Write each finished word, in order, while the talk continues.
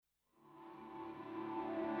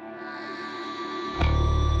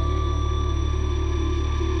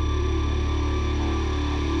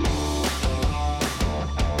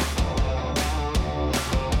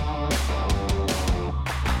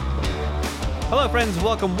Hello, friends.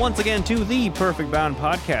 Welcome once again to the Perfect Bound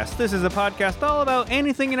Podcast. This is a podcast all about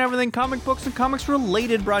anything and everything comic books and comics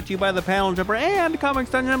related, brought to you by the Panel Jumper and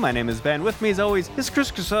Comics Dungeon. My name is Ben. With me, as always, is Chris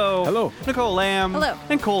Crusoe. Hello. Nicole Lamb. Hello.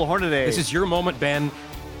 And Cole Hornaday. This is your moment, Ben,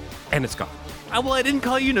 and it's gone. Well, I didn't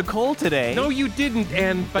call you Nicole today. No, you didn't,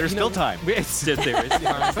 but There's still time. There is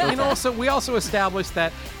time. But so we also established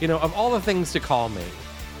that of all the things to call me,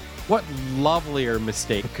 what lovelier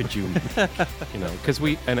mistake could you make? Because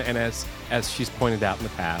we and as she's pointed out in the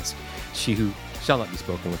past, she who shall not be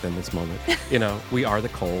spoken with in this moment. We are the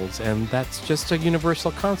Coles, and that's just a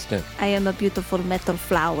universal constant. I am a beautiful metal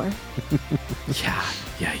flower.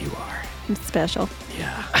 Yeah, you are. I'm special.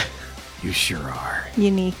 Yeah, you sure are.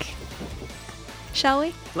 Unique. Shall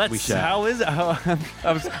we? Let's. We shall. How is?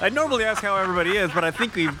 I normally ask how everybody is, but I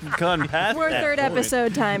think we've gone past We're that third point.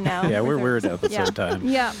 episode time now. Yeah, we're at episode time.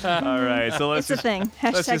 Yeah. All right, so let's It's a thing.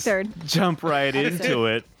 let's Hashtag third. jump right into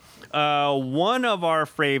it. One of our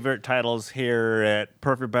favorite titles here at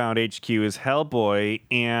Perfect Bound HQ is Hellboy,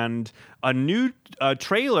 and a new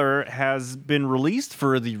trailer has been released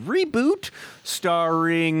for the reboot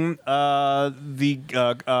starring the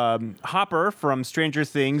Hopper from Stranger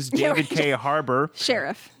Things, David K. Harbour.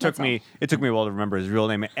 Sheriff. It took me a while to remember his real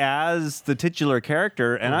name as the titular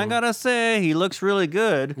character, and I gotta say, he looks really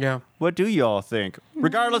good. Yeah. What do y'all think?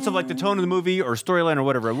 Regardless of like the tone of the movie or storyline or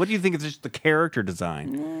whatever, what do you think of just the character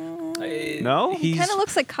design? No? He kind of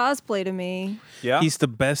looks like cosplay to me. Yeah. He's the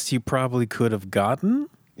best you probably could have gotten.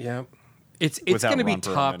 Yeah. It's Without going to be Ron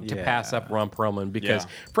tough Perlman. to Yeah. pass up Ron Perlman because, Yeah.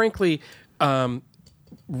 frankly, Ron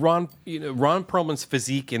Perlman's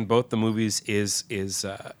physique in both the movies is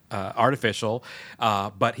artificial,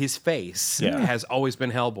 but his face has always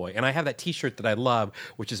been Hellboy. And I have that T-shirt that I love,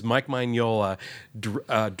 which is Mike Mignola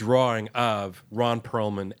drawing of Ron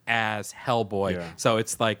Perlman as Hellboy. Yeah. So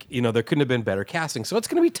it's like, there couldn't have been better casting. So it's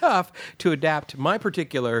going to be tough to adapt my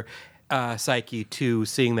particular psyche to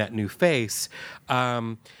seeing that new face.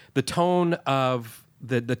 The tone of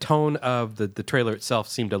the trailer itself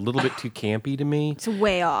seemed a little bit too campy to me. It's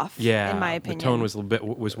way off. Yeah, In my opinion. the tone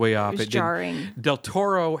was way off. It was jarring. Del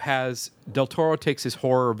Toro takes his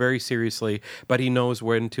horror very seriously, but he knows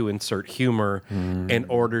when to insert humor in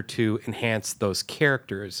order to enhance those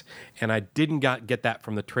characters. And I didn't get that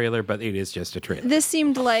from the trailer, but it is just a trailer. This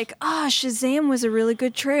seemed like, Shazam was a really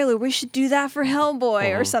good trailer. We should do that for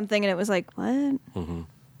Hellboy or something. And it was like, what?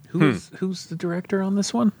 Who's the director on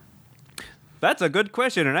this one? That's a good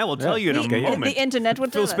question, and I will tell you in a moment. The internet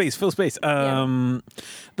would Phil tell Space. The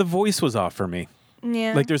voice was off for me.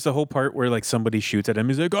 Yeah. Like, there's the whole part where like somebody shoots at him.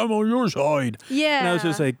 He's like, "I'm on your side." Yeah. And I was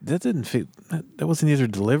just like, that didn't fit. That wasn't either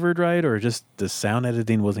delivered right or just the sound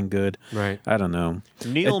editing wasn't good. Right. I don't know.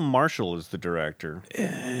 Neil Marshall is the director.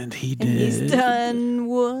 And he did. He's done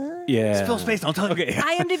what? Yeah. Phil Space, don't tell you. Okay.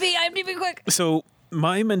 IMDb quick. So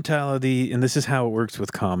my mentality, and this is how it works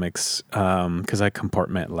with comics, because I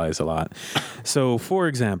compartmentalize a lot. So, for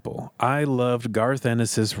example, I loved Garth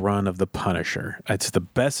Ennis's run of The Punisher. It's the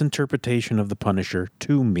best interpretation of The Punisher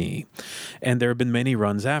to me. And there have been many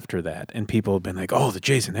runs after that. And people have been like, oh, the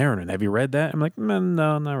Jason Aaron, have you read that? I'm like,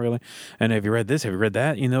 no, not really. And have you read this? Have you read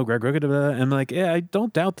that? Greg Rucka, and I'm like, yeah, I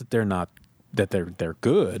don't doubt that they're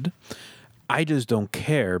good. I just don't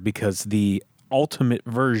care because the ultimate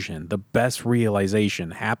version, the best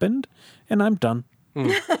realization happened, and I'm done.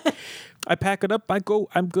 I pack it up, I go,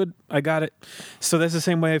 I'm good, I got it. So that's the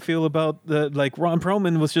same way I feel about Ron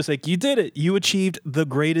Perlman was just like, you did it. You achieved the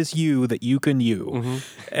greatest you that you can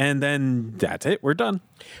And then that's it. We're done.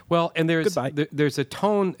 Well, and there's Goodbye. there's a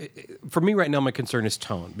tone. For me right now, my concern is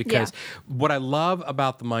tone. Because what I love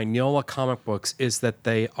about the Mignola comic books is that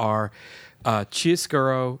they are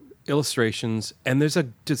chiaroscuro illustrations, and there's a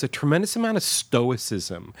tremendous amount of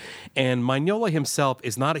stoicism. And Mignola himself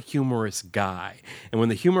is not a humorous guy. And when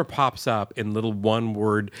the humor pops up in little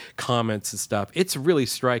one-word comments and stuff, it's really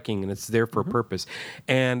striking, and it's there for a purpose.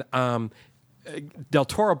 And Del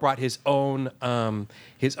Toro brought his own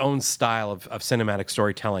style of cinematic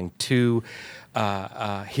storytelling to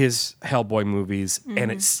his Hellboy movies,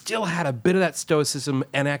 and it still had a bit of that stoicism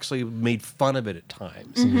and actually made fun of it at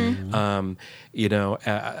times.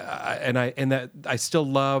 I still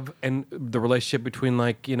love the relationship between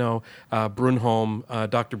Brunholm,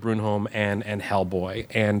 Dr. Brunholm, and Hellboy,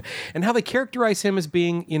 and how they characterize him as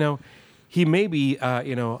being he may be,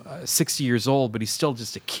 60 years old, but he's still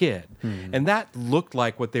just a kid. And that looked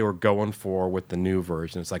like what they were going for with the new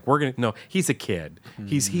version. It's like, he's a kid.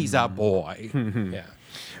 He's a boy. Yeah.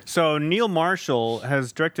 So Neil Marshall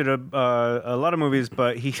has directed a lot of movies,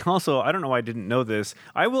 but he also, I don't know why I didn't know this.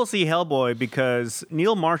 I will see Hellboy because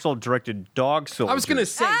Neil Marshall directed Dog Soldier. I was gonna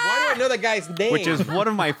say, why do I know that guy's name? which is one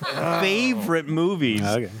of my favorite movies.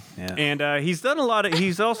 Okay. Yeah. And he's done a lot of.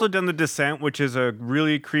 He's also done The Descent, which is a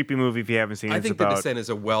really creepy movie if you haven't seen it. I It's think about, The Descent is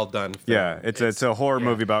a well done film. Yeah, it's a horror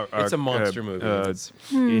movie about. It's a monster movie. It's-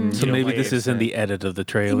 So maybe this isn't the edit of the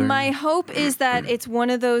trailer. My hope is that it's one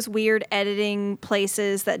of those weird editing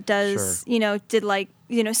places that does, did like,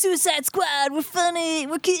 Suicide Squad, we're funny,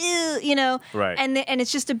 we're cute, Right. And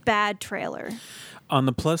it's just a bad trailer. On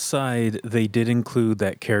the plus side, they did include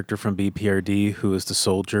that character from BPRD who is the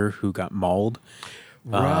soldier who got mauled.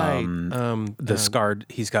 Right. The scarred,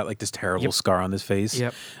 he's got like this terrible scar on his face.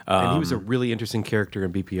 Yep. And he was a really interesting character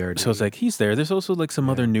in BPRD. So it's like he's there. There's also like some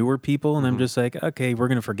other newer people, and I'm just like, okay, we're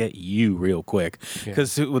gonna forget you real quick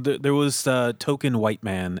because there was token white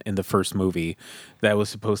man in the first movie that was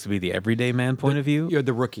supposed to be the everyday man point of view. You're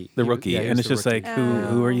the rookie. The rookie, Yeah, he and was it's just the rookie. like,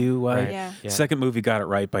 who are you? Why? Right. Yeah. Yeah. Second movie got it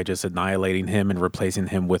right by just annihilating him and replacing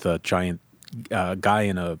him with a giant guy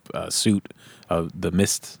in a suit of the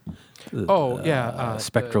mist.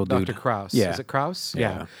 Spectral Dr. dude. Krauss. Yeah. Is it Krauss?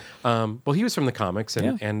 Yeah. Well, he was from the comics,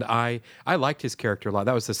 and, Yeah. and I liked his character a lot.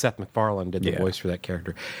 That was the Seth MacFarlane did the Yeah. voice for that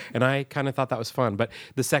character, and I kind of thought that was fun. But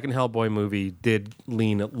the second Hellboy movie did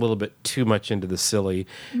lean a little bit too much into the silly,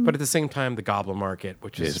 but at the same time, the Goblin Market,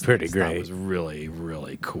 which is It's pretty that great. was really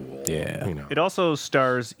really cool. Yeah. you know. It also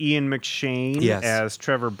stars Ian McShane Yes. as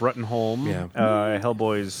Trevor Bruttenholm, Yeah.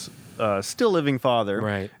 Hellboy's still living father.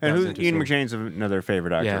 Right. And That was Ian interesting. McShane's another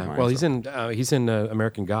favorite actor of Yeah. mine. Well, so- he's in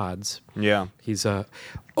American Gods. Yeah. He's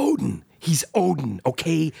Odin. He's Odin.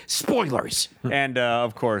 Okay. Spoilers. And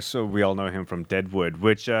of course, we all know him from Deadwood,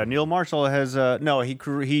 which Neil Marshall has.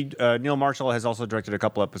 Neil Marshall has also directed a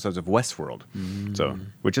couple episodes of Westworld, so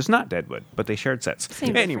which is not Deadwood, but they shared sets.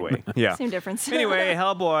 Same anyway, difference. yeah, Same difference. Anyway,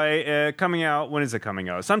 Hellboy coming out. When is it coming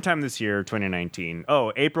out? Sometime this year, 2019.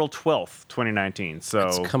 Oh, April 12th, 2019. So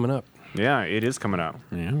It's coming up. yeah, it is coming out.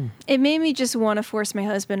 Yeah. It made me just want to force my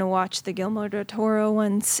husband to watch the Guillermo del Toro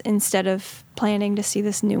ones instead of planning to see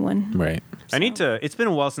this new one. Right. I need to. It's been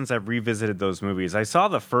a while since I've revisited those movies. I saw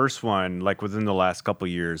the first one like within the last couple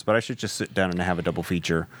years, but I should just sit down and have a double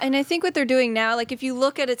feature. And I think what they're doing now, like if you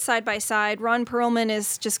look at it side by side, Ron Perlman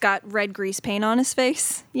has just got red grease paint on his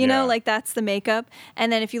face. You Yeah. know, like that's the makeup.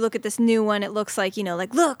 And then if you look at this new one, it looks like,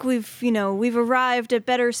 like look, we've arrived at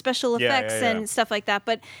better special Yeah, effects yeah. and stuff like that.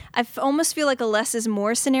 But I almost feel like a less is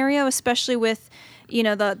more scenario, especially with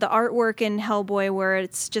the artwork in Hellboy where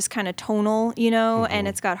it's just kind of tonal, and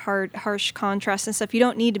it's got harsh contrast and stuff. You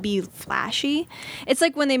don't need to be flashy. It's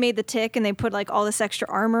like when they made the Tick and they put like all this extra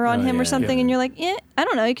armor on Oh, him or yeah, something, yeah. and you're like, I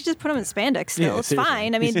don't know, you could just put him in spandex still. Yeah, it's seriously.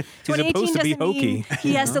 fine. I mean, He's 2018 supposed to be doesn't mean hokey,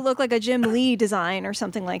 he has to look like a Jim Lee design or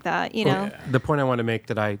something like that, The point I want to make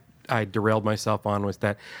that I derailed myself on was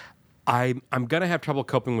that I'm going to have trouble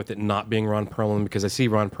coping with it not being Ron Perlman because I see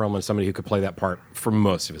Ron Perlman as somebody who could play that part for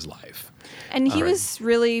most of his life. And he was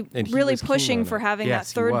really, And he really was keen pushing on for it. having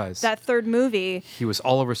Yes, he was. that third movie. He was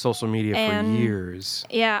all over social media And- for years.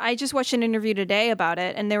 Yeah, I just watched an interview today about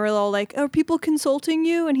it, and they were all like, "Are people consulting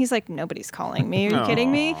you?" And he's like, "Nobody's calling me. Are you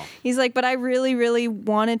kidding me?" He's like, "But I really, really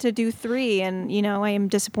wanted to do 3, and I am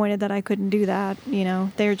disappointed that I couldn't do that.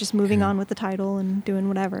 They're just moving on with the title and doing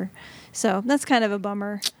whatever. So that's kind of a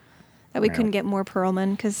bummer that we couldn't get more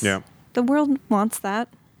Perlman because Yeah. the world wants that.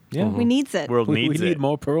 Yeah. We needs it. World We needs need it.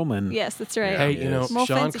 more Perlman. Yes, that's right. Hey, Yes. More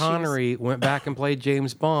Sean fence issues. Connery went back and played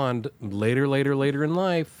James Bond later in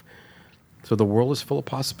life. So the world is full of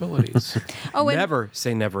possibilities. Oh, and Never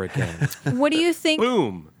say never again. what do you think?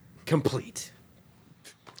 Boom. Complete.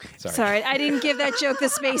 Sorry, I didn't give that joke the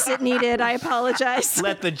space it needed. I apologize.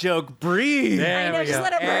 Let the joke breathe. There I know, we just go.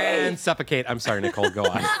 let it breathe. And suffocate. I'm sorry, Nicole. Go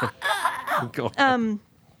on. Go on.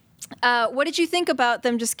 What did you think about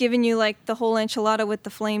them just giving you like the whole enchilada with the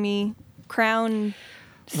flamey crown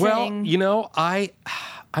Well, thing?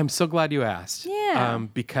 I'm so glad you asked. Yeah.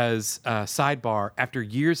 Because sidebar, after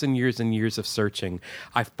years and years and years of searching,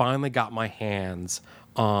 I finally got my hands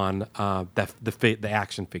on the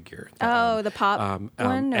action figure. Oh, the pop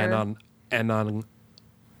one, and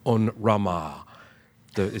on Rama.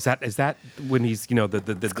 Is that when he's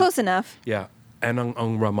the It's close enough. Yeah. And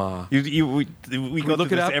on Rama. We go look through it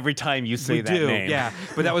this up? every time you say We that do, name. yeah.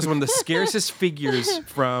 But that was one of the scarcest figures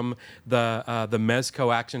from the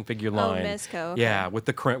Mezco action figure line. Mezco, okay. Yeah, with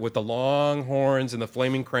the long horns and the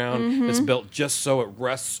flaming crown that's built just so it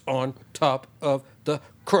rests on top of the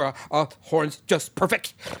horns, just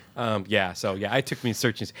perfect. I took me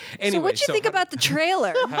searching. Anyway, So what'd you think about the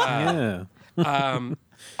trailer? Yeah.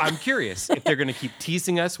 I'm curious if they're going to keep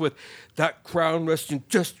teasing us with that crown resting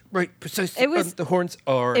just right, precisely on the horns,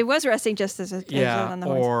 or It was resting just as it was on the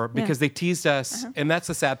horns. or because they teased us, and that's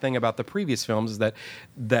the sad thing about the previous films is that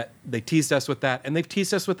they teased us with that, and they've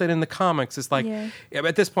teased us with it in the comics. It's like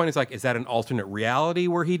at this point, it's like, is that an alternate reality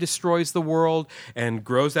where he destroys the world and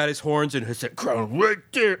grows out his horns and has that crown right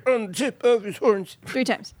there on the tip of his horns? 3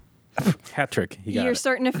 times. Hat trick. He got You're it.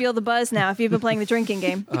 starting to feel the buzz now if you've been playing the drinking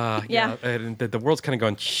game. Yeah. And the world's kind of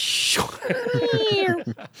going.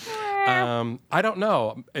 I don't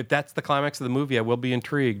know if that's the climax of the movie. I will be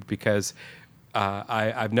intrigued because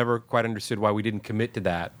I've never quite understood why we didn't commit to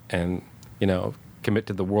that and commit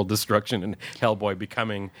to the world destruction and Hellboy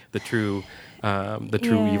becoming the true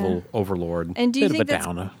evil overlord. And do you Bit think of a that's...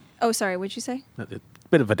 downer. Oh, sorry. What'd you say?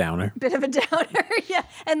 Bit of a downer. Bit of a downer. Yeah.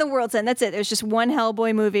 And the world's end. That's it. It was just one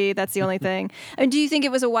Hellboy movie. That's the only thing. And do you think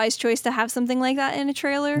it was a wise choice to have something like that in a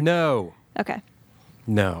trailer? No. Okay.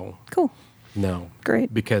 No. Cool. No.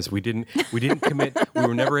 Great. Because we didn't commit. We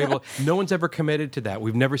were never able. No one's ever committed to that.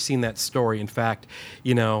 We've never seen that story. In fact,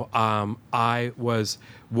 I was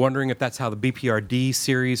wondering if that's how the BPRD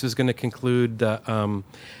series was going to conclude.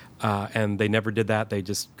 And they never did that. They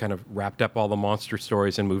just kind of wrapped up all the monster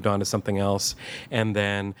stories and moved on to something else. And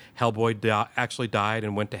then Hellboy actually died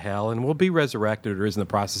and went to hell and will be resurrected or is in the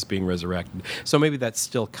process of being resurrected. So maybe that's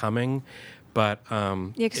still coming. But yeah,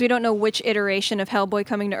 because we don't know which iteration of Hellboy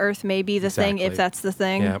coming to Earth may be the thing, if that's the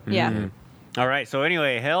thing. Yeah. Yeah. All right. So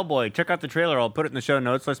anyway, Hellboy, check out the trailer. I'll put it in the show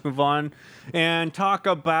notes. Let's move on and talk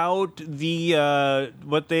about the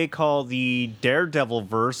what they call the Daredevil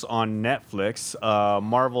verse on Netflix,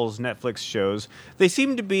 Marvel's Netflix shows. They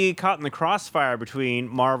seem to be caught in the crossfire between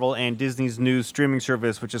Marvel and Disney's new streaming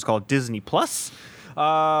service, which is called Disney Plus.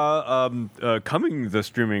 Coming the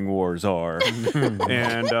streaming wars are.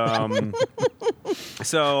 And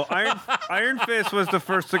so Iron Fist was the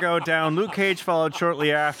first to go down. Luke Cage followed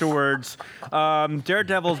shortly afterwards.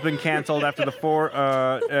 Daredevil's been canceled after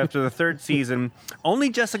the third season. Only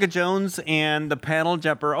Jessica Jones and the Panel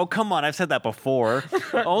Jumper. Oh, come on, I've said that before.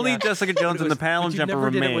 Only Jessica Jones and the Panel Jumper never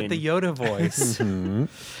remain. did it with the Yoda voice.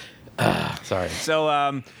 Sorry.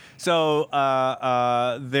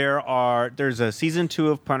 There's a season 2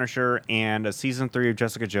 of Punisher and a season 3 of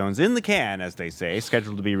Jessica Jones in the can, as they say,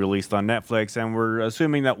 scheduled to be released on Netflix. And we're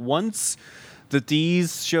assuming that once that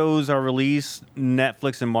these shows are released,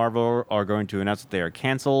 Netflix and Marvel are going to announce that they are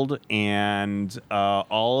canceled, and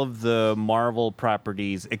all of the Marvel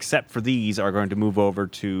properties, except for these, are going to move over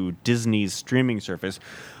to Disney's streaming service.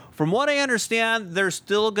 From what I understand, they're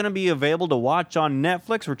still going to be available to watch on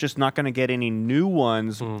Netflix. We're just not going to get any new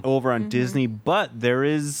ones over on Disney. But there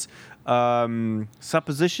is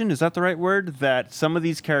supposition, is that the right word? That some of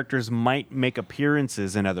these characters might make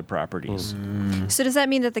appearances in other properties. So does that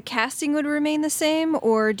mean that the casting would remain the same,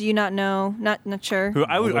 or do you not know? Not sure.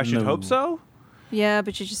 I should hope so. Yeah,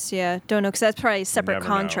 but you just don't know, because that's probably a separate Never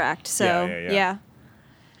know. contract. So Yeah.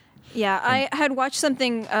 Yeah, I had watched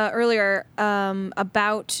something earlier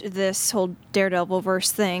about this whole Daredevil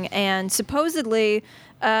verse thing, and supposedly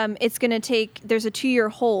it's going to take, there's a 2-year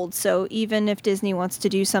hold, so even if Disney wants to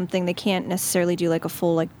do something, they can't necessarily do like a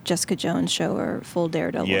full like Jessica Jones show or a full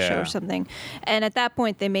Daredevil show or something. And at that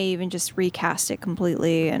point, they may even just recast it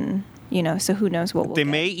completely, and so who knows what we'll They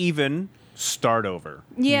get. may even start over.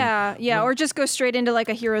 Yeah, or just go straight into like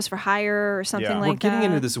a Heroes for Hire or something like We're getting that.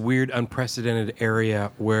 into this weird, unprecedented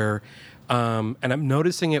area where, and I'm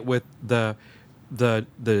noticing it with the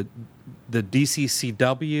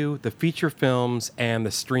DCCW, the feature films, and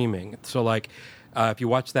the streaming. So like, if you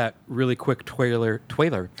watch that really quick trailer for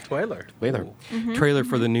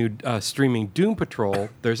the new streaming Doom Patrol,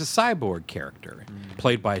 there's a cyborg character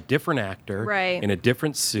played by a different actor in a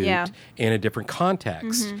different suit in a different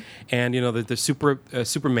context. And the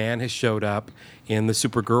Superman has showed up in the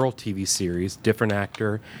Supergirl TV series, different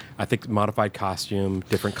actor, I think modified costume,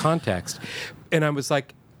 different context. And I was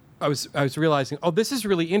like, I was realizing, this is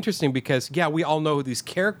really interesting because, we all know who these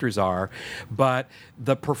characters are, but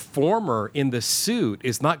the performer in the suit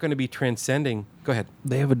is not going to be transcending. Go ahead.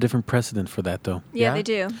 They have a different precedent for that, though. Yeah, they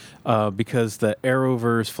do. Because the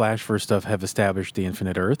Arrowverse, Flashverse stuff have established the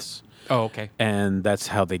Infinite Earths. Oh, okay. And that's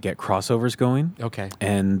how they get crossovers going. Okay.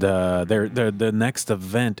 And the next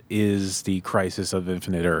event is the Crisis of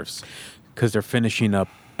Infinite Earths, because they're finishing up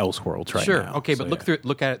Elseworlds right now. Sure. Okay, but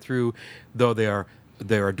look at it through, though they are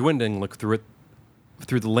dwindling. Look through it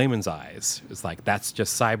through the layman's eyes. It's like that's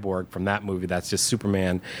just Cyborg from that movie. That's just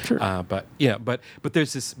Superman. Sure. But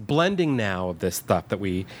there's this blending now of this stuff that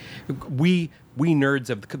we nerds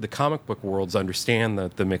of the comic book worlds understand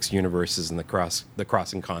the mixed universes and the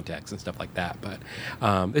crossing contexts and stuff like that. But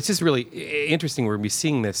it's just really interesting. We're going to be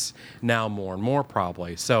seeing this now more and more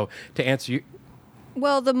probably. So to answer you.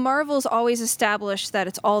 Well, the Marvels always established that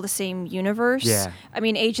it's all the same universe. Yeah. I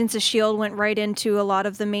mean, Agents of S.H.I.E.L.D. went right into a lot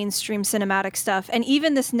of the mainstream cinematic stuff. And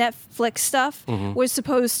even this Netflix stuff was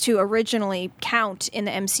supposed to originally count in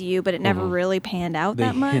the MCU, but it never really panned out They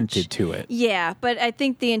that much. hinted to it. Yeah, but I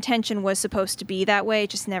think the intention was supposed to be that way.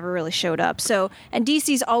 It just never really showed up. So, and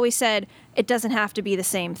DC's always said it doesn't have to be the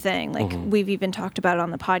same thing. Like, we've even talked about it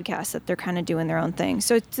on the podcast that they're kind of doing their own thing.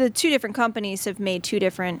 So the two different companies have made two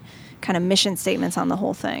different kind of mission statements on the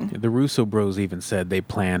whole thing. The Russo bros even said they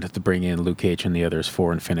planned to bring in Luke Cage and the others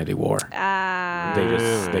for Infinity War.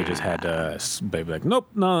 They just had they were like, nope,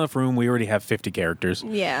 not enough room. We already have 50 characters.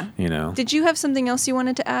 Yeah. You know. Did you have something else you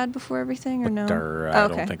wanted to add before everything, or no? I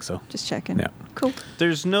don't think so. Just checking. Yeah. Cool.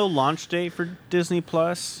 There's no launch date for Disney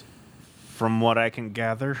Plus, from what I can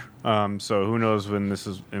gather. So who knows when this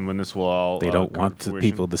will all. They don't come want to the fruition.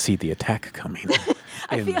 people to see the attack coming.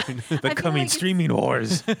 I feel the coming like streaming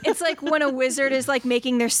wars. It's like when a wizard is like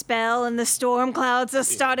making their spell and the storm clouds are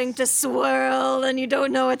starting to swirl and you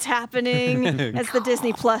don't know what's happening. As the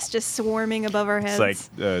Disney Plus just swarming above our heads. It's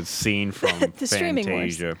like a scene from The streaming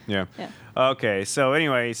wars. Fantasia. Yeah. Yeah. Okay. So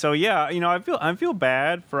anyway, yeah, I would feel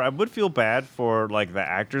bad for like the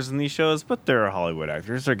actors in these shows, but they're Hollywood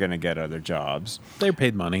actors. They're gonna get other jobs. They're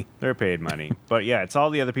paid money. They're paid money. But yeah, it's all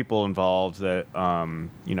the other people involved that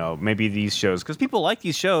maybe these shows, because people like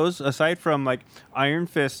these shows. Aside from like Iron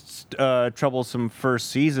Fist's troublesome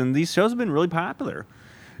first season, these shows have been really popular.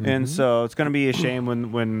 And so it's going to be a shame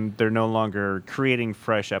when they're no longer creating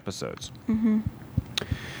fresh episodes.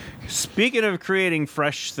 Speaking of creating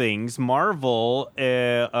fresh things, Marvel,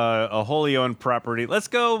 a wholly owned property. Let's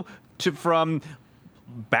go from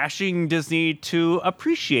bashing Disney to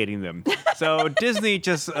appreciating them. So Disney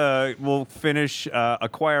just will finish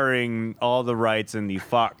acquiring all the rights in the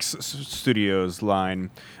Fox Studios line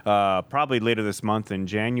probably later this month in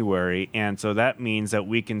January. And so that means that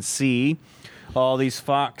we can see all these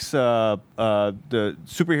Fox, the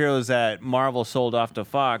superheroes that Marvel sold off to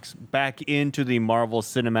Fox back into the Marvel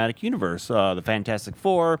Cinematic Universe. The Fantastic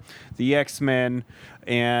Four, the X-Men,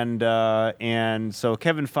 and so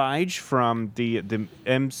Kevin Feige from the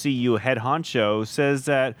MCU head honcho says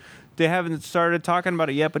that they haven't started talking about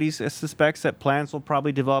it yet, but he suspects that plans will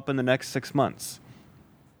probably develop in the next 6 months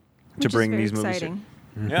to Which is bring very these movies. exciting.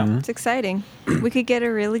 Yeah. It's exciting. We could get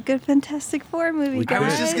a really good Fantastic Four movie, I guys.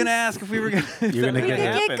 was just gonna ask if we were gonna. You're gonna We get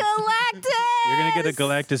could get Galactus! You're gonna get a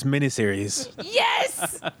Galactus miniseries.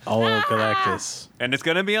 Yes! All of Galactus. And it's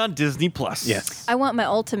gonna be on Disney Plus. Yes. I want my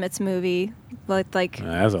Ultimates movie. Like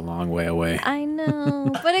That's a long way away. I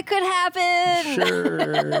know, but it could happen.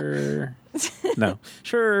 Sure. No.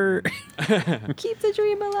 Sure. Keep the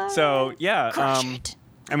dream alive. So yeah, Crush it.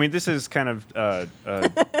 I mean, this is kind of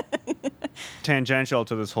tangential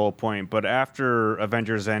to this whole point, but after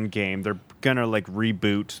Avengers Endgame, they're gonna like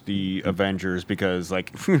reboot the Avengers because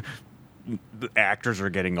like the actors are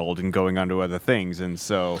getting old and going on to other things, and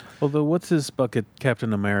so Although, what's his bucket?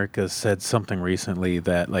 Captain America said something recently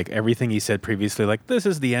that, like, everything he said previously, like, this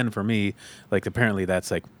is the end for me. Like, apparently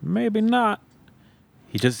that's like, maybe not.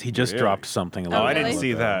 He just Really? dropped something. oh, I really? didn't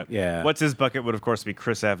see that. Yeah. What's his bucket would of course be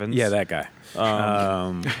Chris Evans. Yeah, that guy.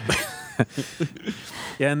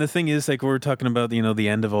 Yeah, and the thing is, like, we're talking about, the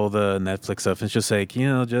end of all the Netflix stuff. It's just like,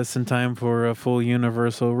 just in time for a full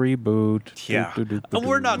Universal reboot. Yeah.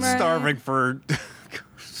 We're not Right. starving for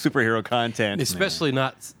superhero content. Especially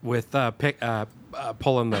not with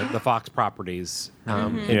pulling the Fox properties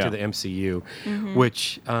into Yeah. the MCU,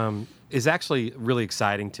 which is actually really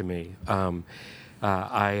exciting to me.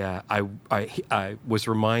 I was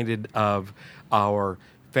reminded of our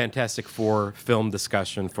Fantastic Four film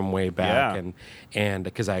discussion from way back, Yeah. and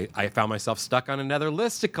because I found myself stuck on another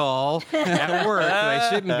listicle at work that I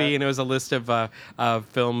shouldn't be, and it was a list of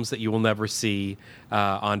films that you will never see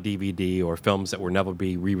on DVD, or films that will never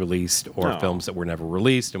be re-released, or Oh. films that were never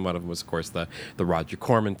released, and one of them was, of course, the Roger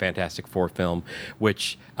Corman Fantastic Four film,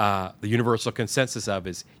 which the universal consensus of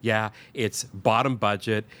is, it's bottom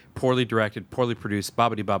budget, poorly directed, poorly produced,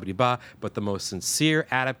 ba-ba-dee-ba-ba-dee-ba, but the most sincere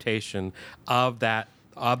adaptation of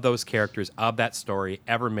those characters, of that story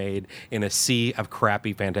ever made in a sea of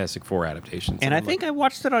crappy Fantastic Four adaptations. And I think I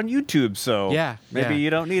watched it on YouTube, so maybe you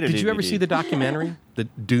don't need a Did you ever DVD. see the documentary, The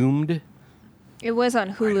Doomed? It was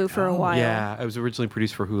on Hulu for a while. Yeah, it was originally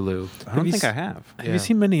produced for Hulu. I don't think I have. Have you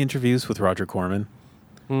seen many interviews with Roger Corman?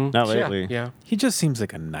 Not lately. Yeah. He just seems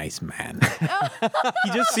like a nice man.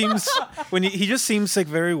 he just seems he just seems like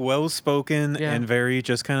very well spoken Yeah. and very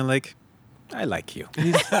just kind of like, I like you.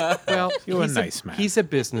 Well, You're a he's nice man. He's a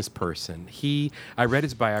business person. I read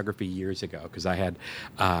his biography years ago because I had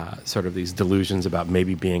sort of these delusions about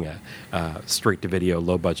maybe being a straight-to-video,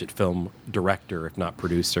 low-budget film director, if not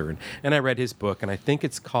producer. And I read his book, and I think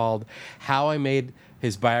it's called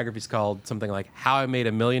his biography's called something like How I Made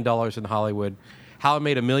 $1 Million in Hollywood, How I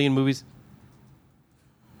Made a Million Movies.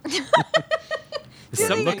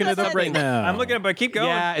 I'm looking it up right now. I'm looking at it, but keep going.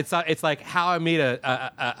 Yeah, it's like How I Made a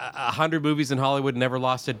 100 movies in Hollywood, never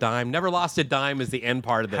lost a dime. Never lost a dime is the end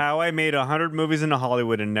part of it. How I made 100 movies into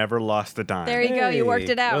Hollywood and never lost a dime. There you go. You worked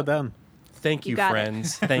it out. Well done. Thank you, got it.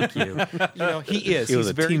 friends. Thank you. He is. It was He's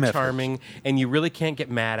a very team effort. charming, and you really can't get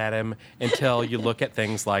mad at him until you look at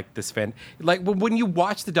things like this. Like when you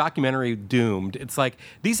watch the documentary Doomed, it's like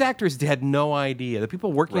these actors had no idea. The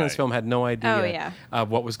people working on this Right. film had no idea Oh, yeah.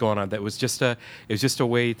 what was going on. That was just a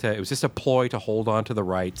ploy to hold on to the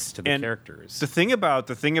rights to the characters. The thing about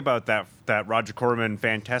that Roger Corman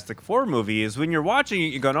Fantastic Four movie is when you're watching it,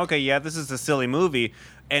 you're going, okay, yeah, this is a silly movie.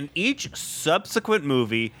 And each subsequent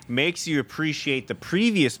movie makes you appreciate the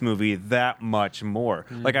previous movie that much more.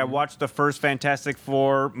 Mm-hmm. Like I watched the first Fantastic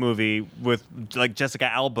Four movie with like Jessica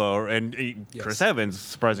Alba and Chris Evans,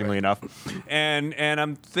 surprisingly enough, and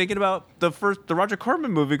I'm thinking about the Roger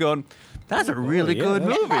Corman movie, going, that's a really good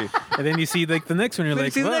movie. And then you see like the next one, you're But you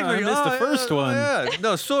like, see the well, next I one, missed the oh, first yeah, one. Yeah.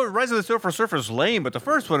 No, so Rise of the Silver Surfer's lame, but the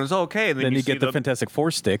first one is okay. And Then you see get the Fantastic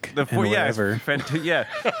Four stick the and four, yeah, whatever.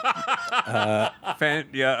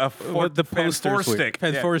 What the posters were-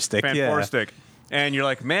 Fan Four stick, Fan yeah. Four stick. And you're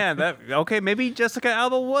like, man, maybe Jessica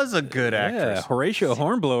Alba was a good Yeah, actress. Horatio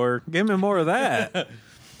Hornblower. Give me more of that.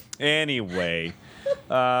 Anyway,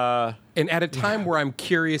 And at a time where I'm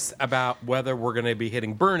curious about whether we're going to be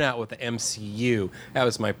hitting burnout with the MCU, that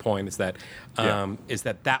was my point. Is that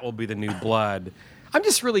that will be the new blood. I'm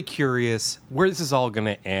just really curious where this is all going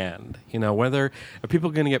to end. Whether are people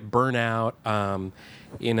going to get burnout?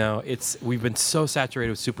 We've been so saturated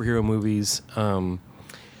with superhero movies.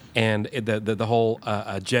 And the whole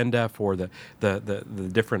agenda for the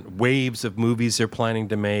different waves of movies they're planning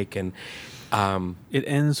to make, and It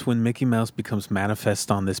ends when Mickey Mouse becomes manifest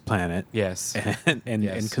on this planet. yes,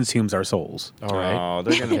 And consumes our souls. all right. oh,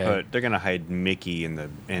 they're gonna Okay. they're gonna hide Mickey in the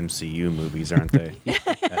MCU movies, aren't they?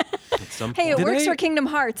 Hey, it Did works I- for Kingdom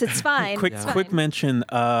Hearts. It's fine. Quick, It's quick fine. mention.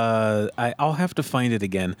 I'll have to find it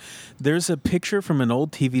again. There's a picture from an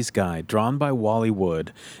old TV's guide drawn by Wally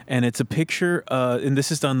Wood, and it's a picture. And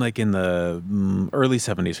this is done like in the early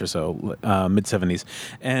 '70s or so, mid '70s.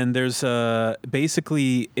 And there's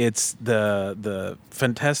basically it's the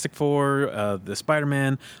Fantastic Four, the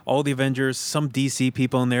Spider-Man, all the Avengers, some DC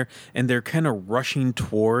people in there, and they're kind of rushing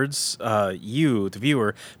towards you, the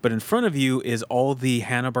viewer. But in front of you is all the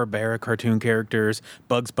Hanna-Barbera cartoon characters,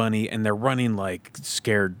 Bugs Bunny, and they're running like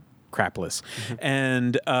scared crapless.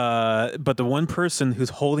 And but the one person who's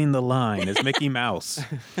holding the line is Mickey Mouse.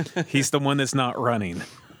 He's the one that's not running.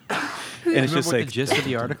 And it's Remember just what like the gist of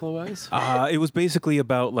the article was? it was basically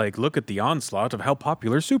about like, look at the onslaught of how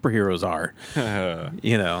popular superheroes are,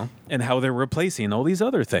 and how they're replacing all these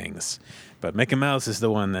other things. But Mickey Mouse is the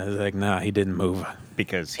one that's like, nah, he didn't move.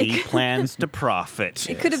 Because he plans to profit.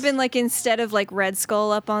 It could have been like instead of like Red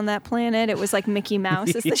Skull up on that planet, it was like Mickey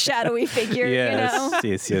Mouse as the shadowy figure.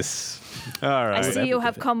 Yes, yes. All right. I see you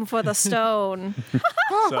have come for the stone.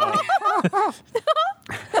 So,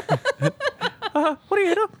 what are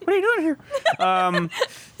you doing? What are you doing here?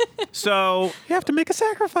 So You have to make a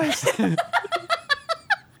sacrifice.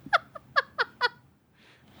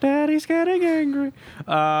 Daddy's getting angry.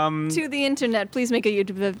 To the internet, please make a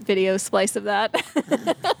YouTube video splice of that.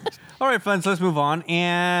 All right, friends, let's move on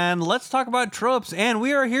and let's talk about tropes. And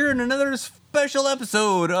we are here in another special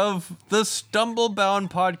episode of the Stumblebound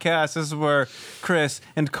podcast. This is where Chris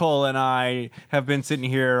and Cole and I have been sitting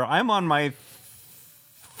here. I'm on my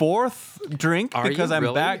fourth drink Are because you I'm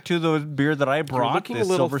really? back to the beer that I brought. looking a this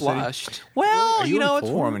little Silver City. flushed. Well, Are you you know, in it's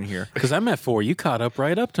four? warm in here. Because I'm at 4. You caught up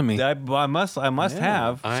right up to me. I must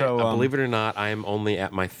have. I believe it or not, I'm only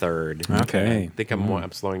at my third. Okay. I think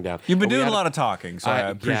I'm slowing down. You've been But we doing had a lot of talking, so I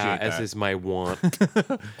appreciate yeah, that. as is my want.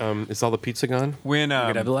 Is all the pizza gone? When You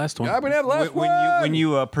could have the last one. gonna have the when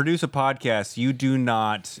you produce a podcast, you do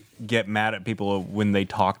not get mad at people when they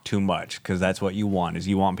talk too much because that's what you want. Is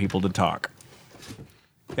you want people to talk.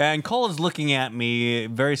 Yeah, and Cole is looking at me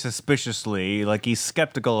very suspiciously, like he's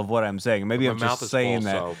skeptical of what I'm saying. Maybe My I'm mouth just is saying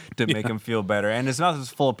full, that so- to make him feel better. And his mouth is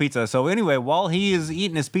full of pizza. So anyway, while he is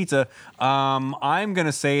eating his pizza, I'm going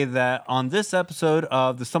to say that on this episode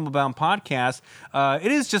of the Stumblebound podcast,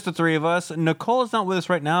 it is just the three of us. Nicole is not with us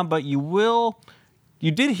right now, but you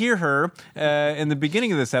did hear her in the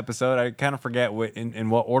beginning of this episode. I kind of forget in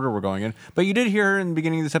what order we're going in, but you did hear her in the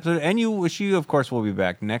beginning of this episode, and she, of course, will be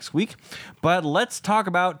back next week. But let's talk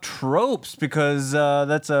about tropes, because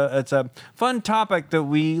it's a fun topic that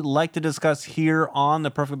we like to discuss here on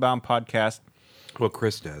the Perfect Bound podcast. Well,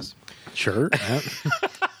 Chris does. Sure. Yeah.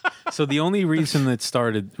 So the only reason that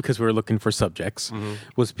started, because we were looking for subjects,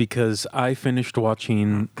 was because I finished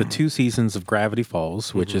watching the 2 seasons of Gravity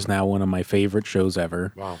Falls, which is now one of my favorite shows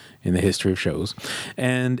ever in the history of shows.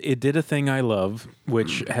 And it did a thing I love,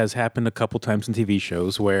 which has happened a couple times in TV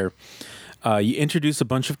shows, where you introduce a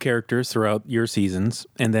bunch of characters throughout your seasons,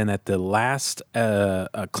 and then at the last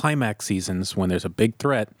climax seasons, when there's a big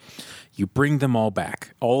threat, you bring them all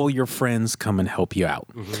back. All your friends come and help you out.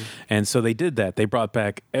 And so they did that. They brought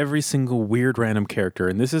back every single weird random character.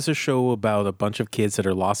 And this is a show about a bunch of kids that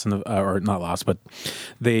are lost in the, or not lost, but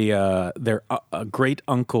their great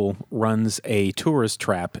uncle runs a tourist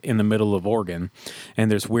trap in the middle of Oregon,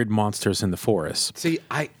 and there's weird monsters in the forest. See,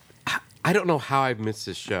 I don't know how I've missed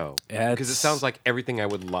this show because it sounds like everything I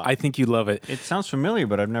would love. I think you love it. It sounds familiar,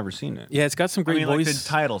 but I've never seen it. Yeah, it's got some great like voice. the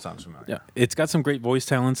title sounds familiar. Yeah, it's got some great voice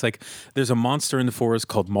talents. Like, there's a monster in the forest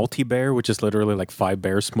called Multi-Bear, which is literally like 5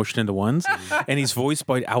 bears smushed into ones, and he's voiced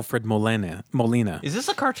by Alfred Molina. Is this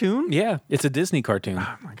a cartoon? Yeah, it's a Disney cartoon.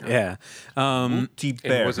 Oh my god. Yeah,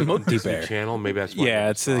 Multi-Bear. Was it on Disney Bear. Channel? Maybe that's why. yeah,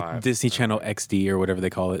 it's like Disney Channel XD or whatever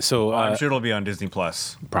they call it. So I'm sure it'll be on Disney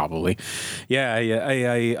Plus. probably, yeah.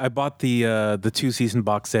 I bought the 2-season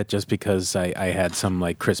box set just because I had some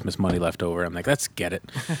like Christmas money left over. I'm like, let's get it.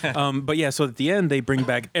 But yeah, so at the end they bring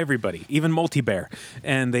back everybody, even Multi-Bear,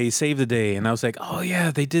 and they save the day. And I was like, oh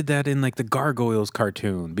yeah, they did that in like the Gargoyles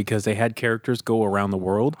cartoon, because they had characters go around the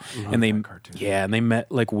world, and they and they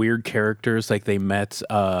met like weird characters. Like they went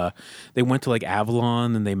to like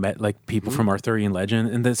Avalon, and they met like people from Arthurian legend,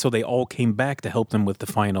 and then so they all came back to help them with the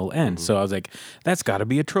final end. So I was like, that's got to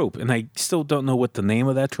be a trope, and I still don't know what the name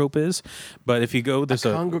of that trope is, but if you go, there's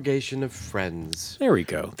a Congregation of Friends. there we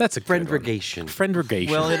go. That's a good one. Friendregation.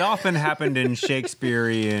 Friendregation. Well, it often happened in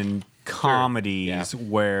Shakespearean comedies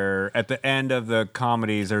where at the end of the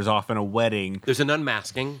comedies there's often a wedding There's an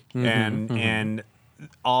unmasking. and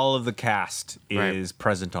all of the cast is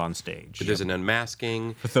present on stage. There's an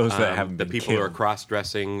unmasking. For those that haven't the been people who are killed.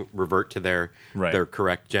 cross-dressing revert to their Right.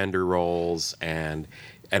 correct gender roles, and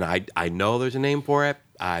I know there's a name for it.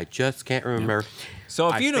 I just can't remember.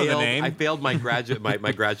 So if you know the name- I failed my graduate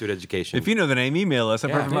my graduate education. If you know the name, email us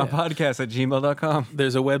at perfectmouthpodcast@gmail.com.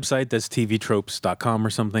 there's a website that's tvtropes.com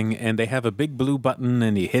or something, and they have a big blue button,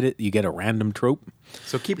 and you hit it, you get a random trope.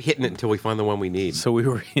 So keep hitting it until we find the one we need. So we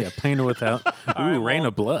were playing it without. Ooh, Rain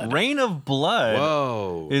of Blood. Rain of Blood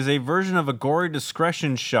Whoa. is a version of a gory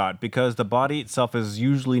discretion shot because the body itself is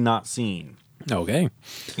usually not seen. Okay.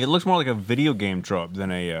 It looks more like a video game trope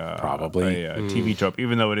than a Probably. a TV trope,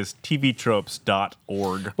 even though it is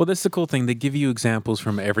tvtropes.org. Well, that's the cool thing. They give you examples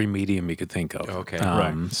from every medium you could think of. Okay.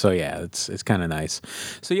 Right. So yeah, it's kind of nice.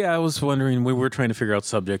 So yeah, I was wondering, we were trying to figure out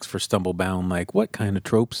subjects for Stumblebound, like what kind of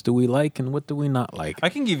tropes do we like and what do we not like? I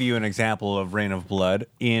can give you an example of Reign of Blood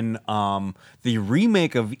in the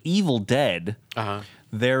remake of Evil Dead.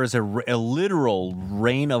 There is a literal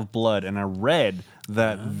rain of blood, and I read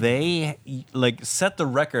that they like set the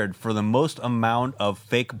record for the most amount of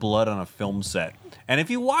fake blood on a film set. And if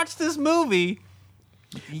you watch this movie,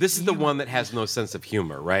 This is the one that has no sense of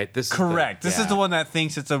humor, right? This is correct. This is the yeah. one that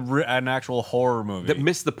thinks it's an actual horror movie. that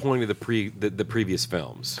missed the point of the previous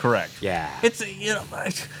films. Correct. Yeah. It's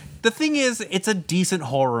the thing is, it's a decent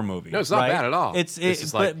horror movie. No, it's not right? bad at all. It's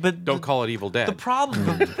just like, but don't call it Evil Dead. The problem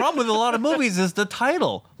with a lot of movies is the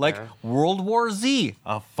title. Like World War Z,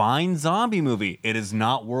 a fine zombie movie. It is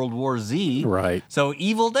not World War Z. Right. So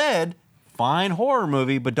Evil Dead, fine horror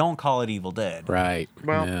movie, but don't call it Evil Dead. Right.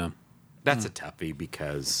 Well, yeah. That's a toughie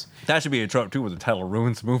because That should be a trope too, where the title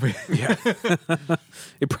ruins the movie.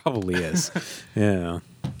 It probably is. Yeah.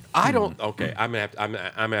 I don't. Okay, I'm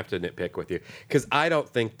gonna have to nitpick with you because I don't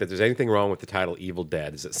think that there's anything wrong with the title Evil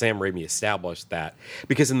Dead. Is that Sam Raimi established that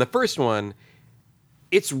because in the first one,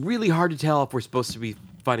 it's really hard to tell if we're supposed to be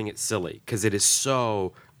finding it silly because it is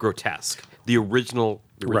so grotesque. The original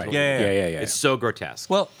Right. Yeah. It's so grotesque.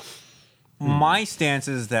 Well, my stance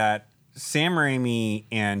is that Sam Raimi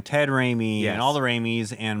and Ted Raimi Yes. and all the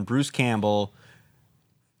Raimis and Bruce Campbell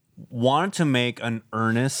wanted to make an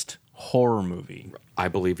earnest horror movie I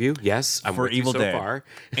believe you. Yes, I'm for with Evil you so Dead. far.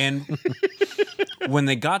 And when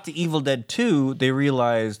they got to Evil Dead 2, they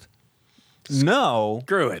realized, no,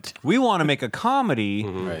 Screw it. we want to make a comedy.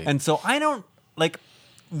 Right. And so I don't like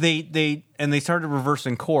they started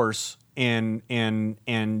reversing course and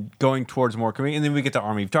going towards more comedy. And then we get to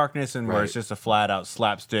Army of Darkness, and where Right. it's just a flat out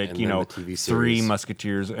slapstick, And you then know, the TV Three series.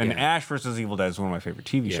 Musketeers. And Yeah. Ash versus Evil Dead is one of my favorite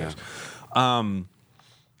TV Yeah. shows.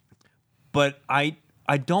 But I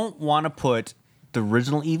don't want to put the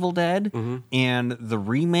original Evil Dead and the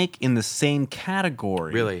remake in the same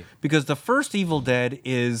category. Really? Because the first Evil Dead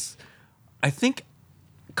is, I think,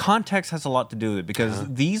 context has a lot to do with it,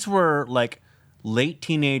 because these were like late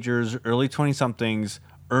teenagers, early 20-somethings,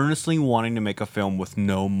 earnestly wanting to make a film with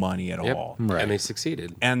no money at Yep. all. Right. And they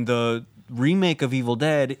succeeded. And the remake of Evil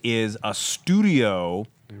Dead is a studio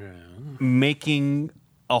making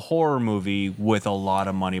a horror movie with a lot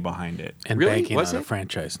of money behind it. And Really? banking Was on a it?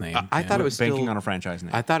 franchise name. I thought it was Banking still, on a franchise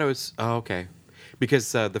name. I thought it was okay, because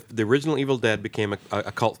the original Evil Dead became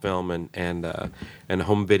a cult film and a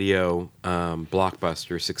home video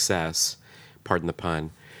blockbuster success. Pardon the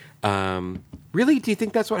pun. Really, do you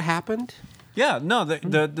think that's what happened? Yeah, no,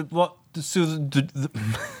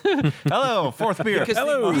 hello, fourth beer. Because they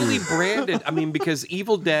really branded. I mean, because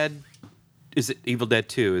Evil Dead. Is it Evil Dead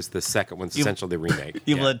 2 is the second one, it's essentially the remake.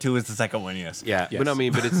 Evil yeah. Dead 2 is the second one, yes. Yeah, Yes. but I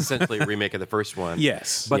mean, but it's essentially a remake of the first one.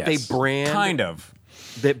 Yes, But yes. they brand Kind of.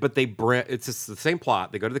 But they brand. It's just the same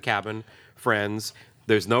plot. They go to the cabin, friends.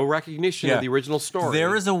 There's no recognition of the original story.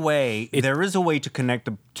 There is a way. There is a way to connect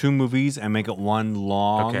the two movies and make it one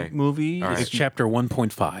long Okay. movie. All right. It's chapter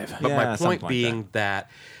 1.5. But Yeah, my something point like being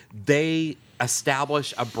that they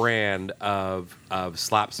establish a brand of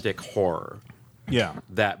slapstick horror Yeah.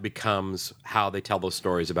 that becomes how they tell those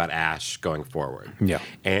stories about Ash going forward. Yeah.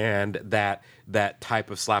 And that type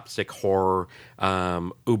of slapstick horror,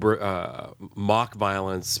 mock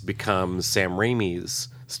violence becomes Sam Raimi's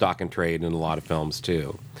stock and trade in a lot of films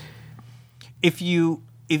too. If you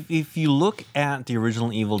look at the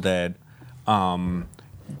original Evil Dead,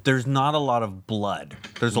 there's not a lot of blood.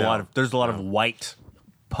 There's a lot of white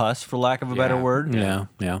pus, for lack of a better Yeah. word.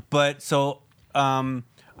 Yeah. But so I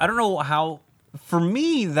don't know how. For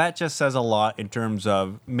me, that just says a lot in terms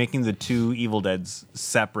of making the two Evil Deads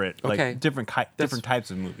separate, Okay. like different types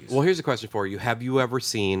of movies. Well, here's a question for you. Have you ever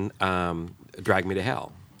seen Drag Me to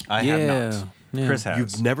Hell? I Yeah. have not. Yeah. Chris has.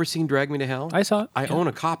 You've never seen Drag Me to Hell? I saw it, I yeah. own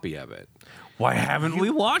a copy of it. Why haven't we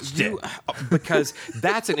watched it? Because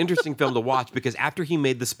that's an interesting film to watch, because after he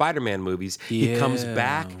made the Spider-Man movies, he comes Yeah.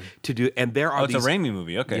 back to do, and there are Oh, it's a these Raimi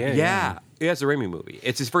movie. Okay. Yeah, it's a Raimi movie.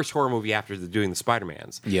 It's his first horror movie after doing the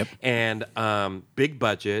Spider-Mans. Yep. And big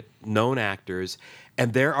budget, known actors,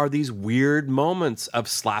 and there are these weird moments of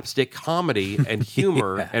slapstick comedy and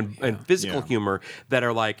humor and physical Yeah. humor that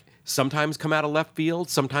are like sometimes come out of left field,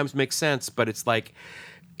 sometimes make sense, but it's like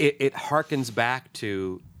it harkens back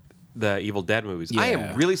to the Evil Dead movies. I Yeah.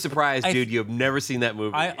 am really surprised, dude. You have never seen that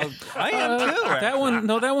movie. I am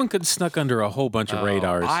too. That one could snuck under a whole bunch of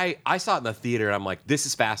radars. I saw it in the theater, and I'm like, this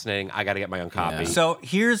is fascinating. I got to get my own copy. So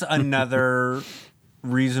here's another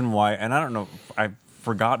reason why, and I don't know, I've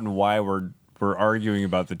forgotten why we're arguing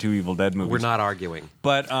about the two Evil Dead movies. We're not arguing.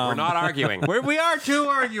 But We're not arguing. we are too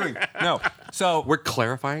arguing. No. So We're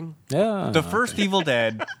clarifying. yeah. the first Evil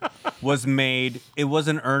Dead was made. It was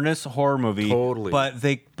an earnest horror movie. Totally. But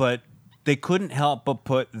they couldn't help but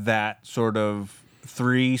put that sort of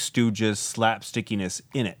Three Stooges slapstickiness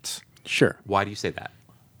in it. Sure. Why do you say that?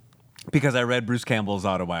 Because I read Bruce Campbell's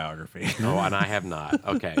autobiography. Oh, and I have not.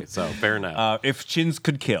 Okay, so fair enough. If chins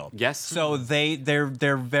could kill. Yes. So they're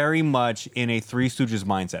very much in a Three Stooges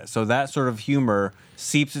mindset. So that sort of humor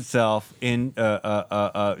seeps itself in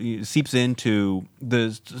seeps into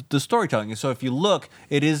the storytelling. And so if you look,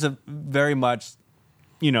 it is a very much,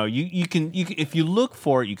 you can if you look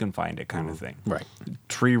for it, you can find it kind of thing. Right.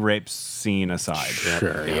 Tree rape scene aside.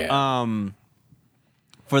 Sure. Yeah.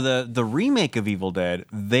 For the remake of Evil Dead,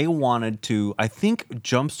 they wanted to, I think,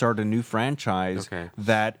 jumpstart a new franchise Okay.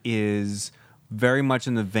 that is very much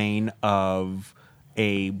in the vein of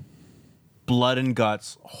a blood and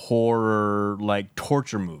guts horror, like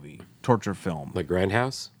torture film. Like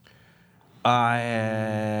Grindhouse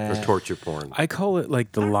or torture porn. I call it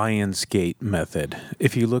like the Lionsgate method.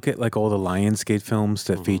 If you look at like all the Lionsgate films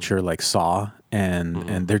that feature like Saw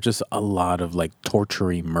and they're just a lot of like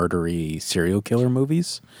tortury, murdery serial killer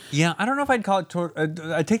movies. Yeah, I don't know if I'd call it.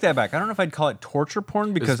 I take that back. I don't know if I'd call it torture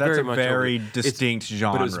porn because that's a much very over- distinct it's-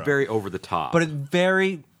 genre. But it was very over the top. But it's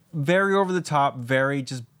very, very over the top. Very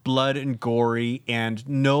just blood and gory and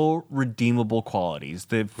no redeemable qualities.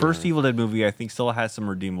 The first Evil Dead movie, I think, still has some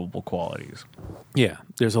redeemable qualities. Yeah,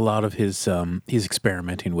 there's a lot of his he's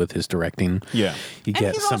experimenting with his directing. Yeah. you And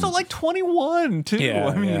get he's some. also like 21, too. Yeah,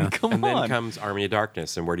 I mean, yeah. come And on. then comes Army of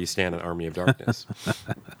Darkness, and where do you stand on Army of Darkness?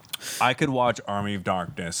 I could watch Army of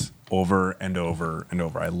Darkness over and over and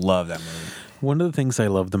over. I love that movie. One of the things I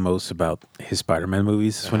love the most about his Spider-Man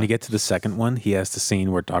movies is when you get to the second one, he has the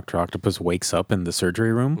scene where Dr. Octopus wakes up in the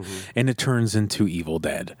surgery room and it turns into Evil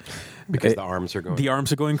Dead. Because It- the arms are going. The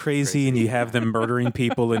arms are going crazy and you have them murdering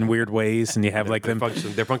people in weird ways and you have like them.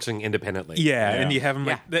 They're functioning independently. Yeah, and you have him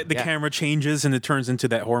like Yeah, the yeah. camera changes and it turns into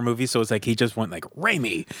that horror movie. So it's like he just went like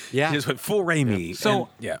Raimi. Yeah. He just went full Raimi. So- And-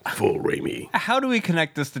 yeah. Full Raimi. How do we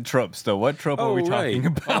connect this to tropes, though? What trope are we talking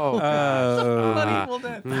right. about? Oh, Evil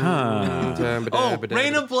Dead. oh,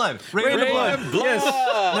 Rain of Blood. Rain of Blood.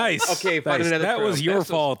 Yes. Nice. Okay, find Nice. another That trope. was your This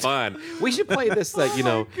fault. Fun. We should play this, like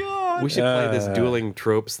God. we should play this dueling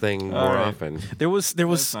tropes thing more right. often. There was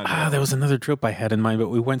not there was another trope I had in mind, but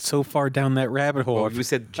we went so far down that rabbit hole. Well, you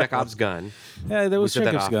said Chekhov's gun. Yeah, there was said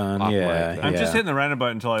that Chekhov's off- gun. off Yeah, mic. I'm just yeah. hitting the random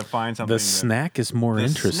button until I find something. The snack is more The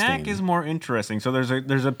interesting. snack is more interesting. So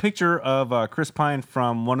there's a picture of Chris Pine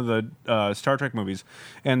from one of the Star Trek movies,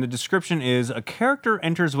 and the description is: a character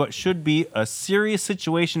enters what should be a serious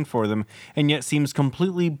situation for them, and yet seems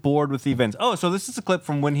completely bored with the events. Oh, so this is a clip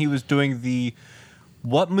from when he was doing the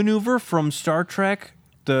what maneuver from Star Trek?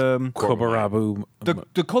 The Kobarabu. the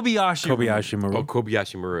Kobayashi. Kobayashi Maru. Oh,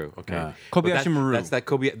 Kobayashi Maru. Okay, Yeah. Kobayashi Maru.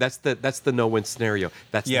 That's the no-win scenario.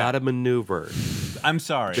 That's Yeah. not a maneuver. I'm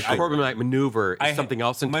sorry. The Corbomite maneuver I- is something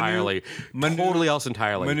else entirely. manu- totally else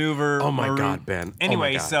entirely. Maneuver. Oh my Maroon. God, Ben. Oh my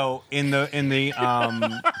Anyway, God. so in the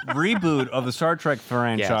reboot of the Star Trek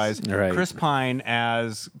franchise, Yes. Right. Chris Pine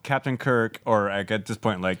as Captain Kirk, or at this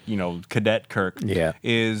point, like Cadet Kirk, Yeah.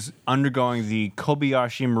 is undergoing the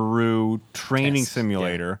Kobayashi Maru training Yes,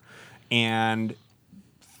 simulator, and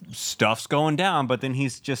stuff's going down, but then he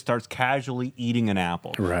just starts casually eating an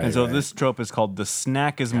apple. Right, And so right. this trope is called the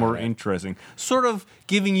snack is more interesting, sort of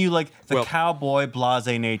giving you like the Well- cowboy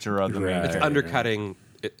blasé nature of the main Right. it's character. undercutting.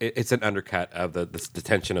 It's an undercut of the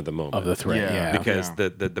tension of the moment. Of the threat, yeah. because Yeah.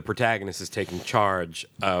 the protagonist is taking charge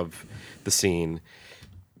of the scene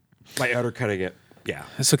by undercutting it. Yeah.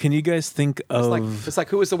 So can you guys think of? It's like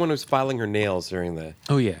who was the one who was filing her nails during the?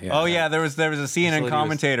 Oh yeah, yeah. Oh yeah, there was a CNN lady was-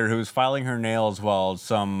 commentator who was filing her nails while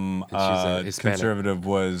some she's a Hispanic. conservative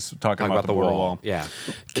was talking Talking about the border wall. Yeah.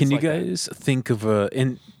 Can It's you like that. guys think of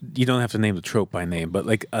and you don't have to name the trope by name, but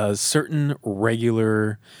like a certain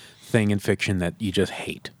regular thing in fiction that you just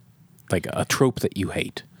hate, like a trope that you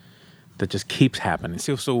hate, that just keeps happening.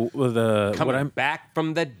 So the Coming what I'm back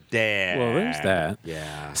from the dead? well, there's that.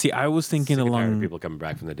 Yeah. See, I was thinking Sick and tired of along. people coming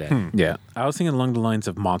back from the dead. Yeah, I was thinking along the lines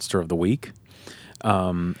of Monster of the Week.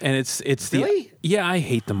 And it's Really? the I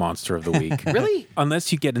hate the Monster of the Week. Really?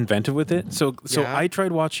 Unless you get inventive with it. So Yeah. I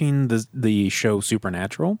tried watching the show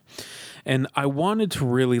Supernatural, and I wanted to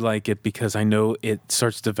really like it because I know it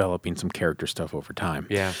starts developing some character stuff over time.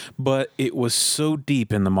 Yeah. But it was so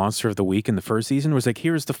deep in the Monster of the Week in the first season. It was like,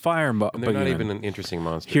 here's the fire And they're not boogeyman. even an interesting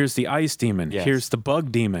monster. Here's the ice demon. Yes. Here's the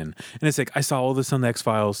bug demon. And it's like, I saw all this on the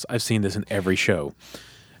X-Files. I've seen this in every show.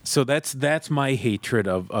 So that's my hatred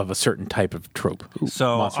of a certain type of trope. Ooh, Monster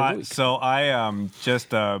of the Week. I just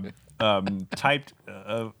typed,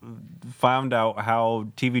 found out how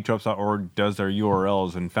TVTropes.org does their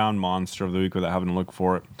URLs and found Monster of the Week without having to look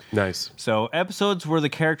for it. Nice. So episodes where the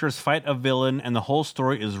characters fight a villain and the whole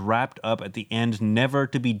story is wrapped up at the end, never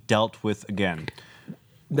to be dealt with again.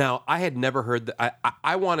 Now, I had never heard that.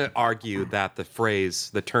 I want to argue that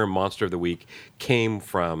the term Monster of the Week came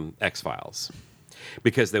from X-Files.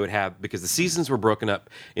 Because because the seasons were broken up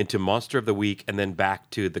into Monster of the Week and then back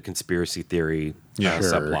to the conspiracy theory Sure.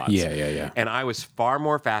 subplots. Yeah. And I was far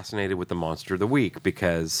more fascinated with the Monster of the Week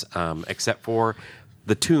because, except for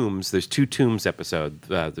the Tombs, there's 2 Tombs episodes.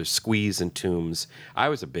 There's Squeeze and Tombs. I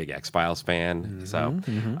was a big X-Files fan, so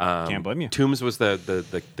Can't blame you. Tombs was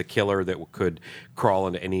the killer that could crawl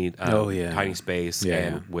into any tiny space Yeah,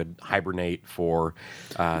 and yeah. would hibernate for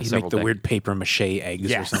You several make the decades. weird paper mache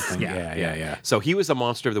eggs or something. Yeah. So he was a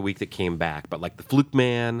Monster of the Week that came back, but like the Fluke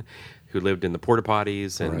Man, who lived in the porta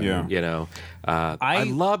potties, and Yeah. I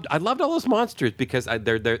loved all those monsters because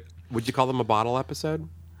they're. Would you call them a bottle episode?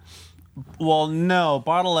 Well, no,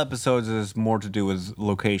 bottle episodes is more to do with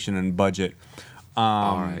location and budget.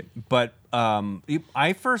 All right. But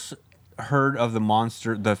I first heard of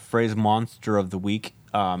the phrase "Monster of the Week"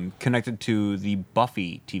 connected to the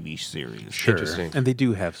Buffy TV series. Sure. Interesting. And they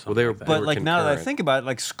do have some. Well, they were- like that. But were like now that I concurrent. think about it,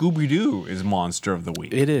 like Scooby Doo is Monster of the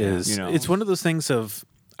Week. It is. You know? It's one of those things of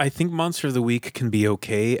I think Monster of the Week can be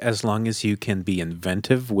okay as long as you can be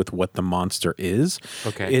inventive with what the monster is.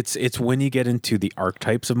 Okay. It's when you get into the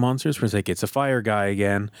archetypes of monsters where it's like it's a fire guy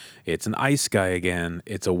again, it's an ice guy again,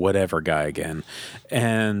 it's a whatever guy again.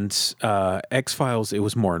 And X-Files, it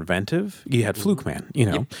was more inventive. You had Fluke Man, you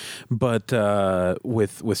know. But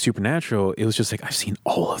with Supernatural, it was just like I've seen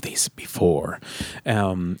all of these before.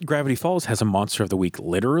 Gravity Falls has a Monster of the Week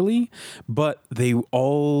literally, but they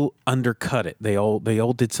all undercut it. They all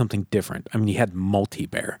did something different. I mean, you had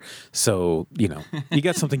Multi-Bear, so you know you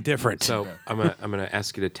got something different. So I'm gonna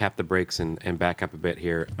ask you to tap the brakes and back up a bit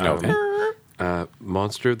here. Okay.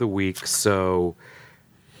 Monster of the Week. So,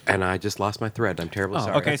 and I just lost my thread. I'm terribly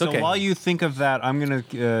sorry. Okay, so okay. while you think of that, I'm gonna.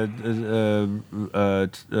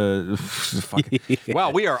 Fuck. Wow,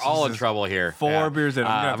 we are all in trouble here. Four beers in. I'm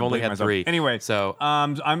gonna have I've to only blame had myself. 3. Anyway, so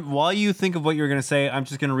I'm while you think of what you're going to say, I'm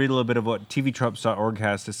just going to read a little bit of what TVTropes.org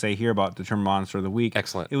has to say here about the term Monster of the Week.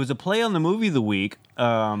 Excellent. It was a play on the movie The Week,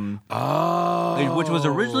 which was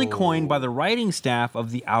originally coined by the writing staff of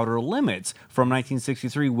The Outer Limits from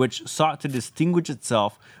 1963, which sought to distinguish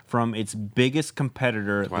itself from its biggest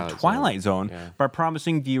competitor, The Twilight Zone, by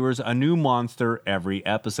promising viewers a new monster every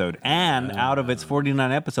episode. And out of its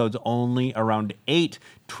 49 episodes, only around 8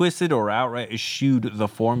 twisted or outright eschewed the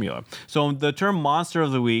formula. So the term Monster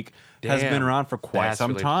of the Week has been around for quite That's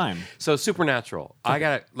some really time. So Supernatural.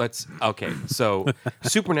 So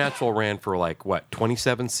Supernatural ran for like what,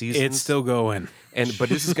 27 seasons? it's still going. But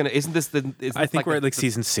this is isn't this the? I think we're at like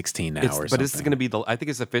season 16 now, or something. But this is going to be I think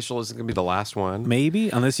it's official. This is going to be the last one. maybe,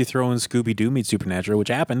 unless you throw in Scooby Doo meets Supernatural, which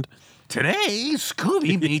happened. Today,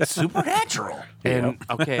 Scooby meets Supernatural. And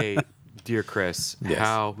okay, dear Chris,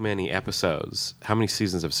 how many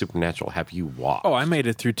seasons of Supernatural have you watched? Oh, I made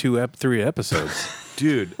it through 3 episodes.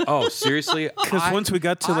 dude. Oh, seriously? 'Cause once we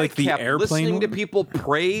got to, like, the kept airplane listening to one- people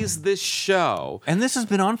praise this show. And this has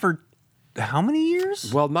been on for how many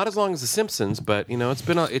years? Well, not as long as The Simpsons, but you know, it's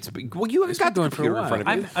been. Well, you got the been going for a computer in front of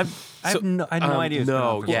you. I had no idea. It's been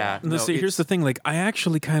on for yeah. No, see, here's the thing. Like, I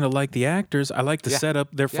actually kind of like the actors. I like the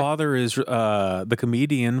setup. Their father is the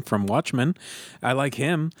comedian from Watchmen. I like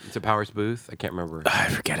him. It's a Powers Booth. I can't remember. I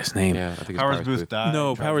forget his name. Yeah, I think it's Powers Booth died.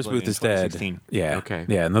 No, Powers tragically Booth in is dead. 2016. Yeah. Okay.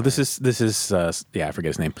 Yeah. No, this is I forget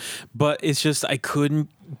his name. But it's just I couldn't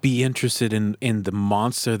be interested in the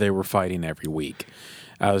monster they were fighting every week.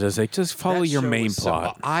 I was just like, just follow That your show main was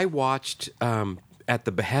plot. I watched at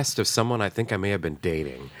the behest of someone I think I may have been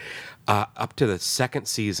dating. Up to the 2nd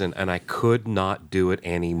season, and I could not do it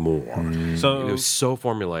anymore. So It was so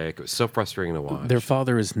formulaic. It was so frustrating to watch. Their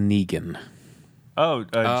father is Negan. Jeffrey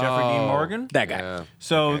Dean Morgan. That guy. Yeah.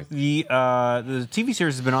 So Okay. the TV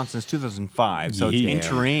series has been on since 2005. So Yeah. it's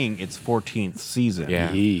entering its 14th season.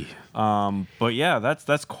 Yeah. Yee. But yeah,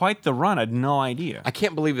 that's quite the run. I had no idea. I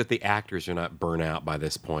can't believe that the actors are not burnt out by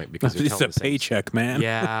this point because they're It's a telling the same- paycheck, man.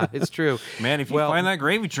 Yeah, it's true. Man, if you find that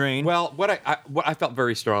gravy train. Well, what I felt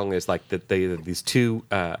very strongly is like that these two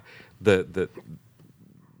the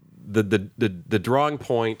drawing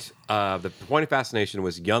point the point of fascination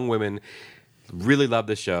was young women really loved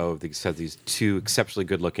the show. They had these 2 exceptionally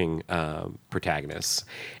good-looking protagonists,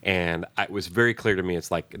 and it was very clear to me. It's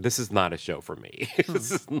like, this is not a show for me.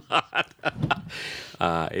 This is not.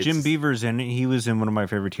 Jim Beaver's in it. He was in one of my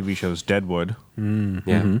favorite TV shows, Deadwood.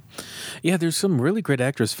 Yeah, Yeah, there's some really great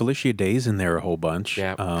actors. Felicia Day's in there a whole bunch.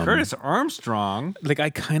 Yeah. Curtis Armstrong. Like,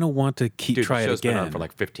 I kind of want to dude, try the it show's again. been on for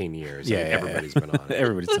like 15 years. Yeah, and yeah, everybody's been on it.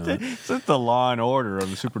 Everybody's on it. It's like the Law and Order of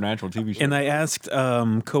the Supernatural TV show. And I asked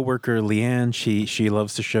coworker Leanne, she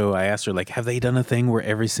loves the show. I asked her, like, have they done a thing where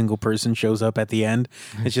every single person shows up at the end?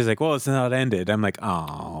 And she's like, well, it's not ended. I'm like,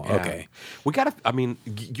 oh, Yeah. okay. We gotta. I mean,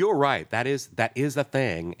 you're right. That is a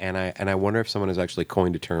thing, and I wonder if someone has actually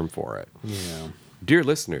coined a term for it. Yeah. Dear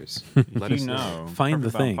listeners, let you us know. Find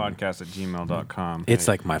the thing. Podcast@gmail.com. It's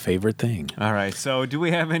like my favorite thing. All right. So do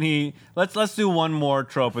we have any? Let's do one more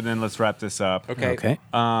trope and then let's wrap this up. Okay. Okay.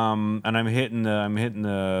 And I'm hitting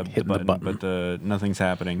the button, but nothing's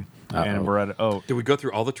happening. And we're at Did we go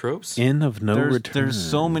through all the tropes? End of no return. there's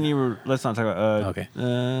so many. Let's not talk about. Okay.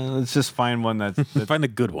 Let's just find one that's. Find a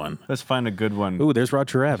good one. Let's find a good one. Ooh, there's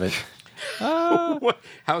Roger Rabbit.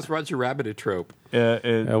 How's Roger Rabbit a trope?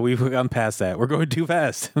 We've gone past that. We're going too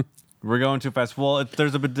fast. We're going too fast. Well,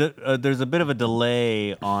 there's a bit of a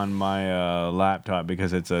delay on my laptop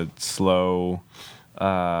because it's a slow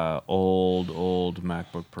old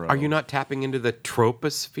MacBook Pro. Are you not tapping into the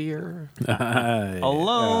troposphere?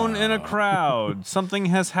 Alone in a crowd, something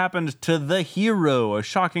has happened to the hero. A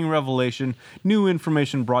shocking revelation. New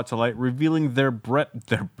information brought to light, revealing their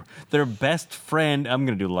best friend. I'm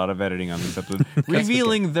going to do a lot of editing on this episode.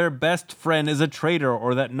 Revealing their best friend is a traitor,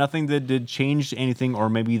 or that nothing they did changed anything, or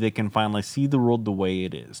maybe they can finally see the world the way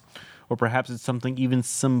it is. Or perhaps it's something even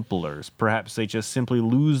simpler. Perhaps they just simply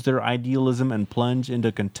lose their idealism and plunge into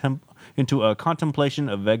a contemplation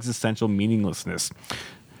of existential meaninglessness.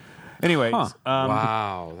 Anyways,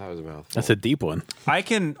 Wow, that was a mouthful. That's a deep one. I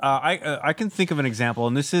can think of an example,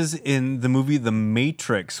 and this is in the movie The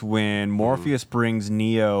Matrix when Morpheus brings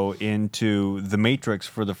Neo into the Matrix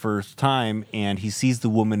for the first time, and he sees the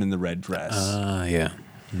woman in the red dress, Yeah.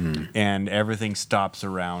 and everything stops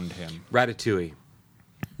around him. Ratatouille.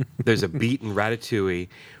 There's a beat in Ratatouille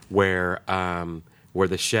where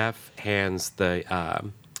the chef hands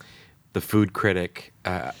the food critic.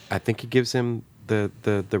 I think he gives him the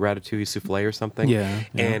Ratatouille souffle or something. Yeah.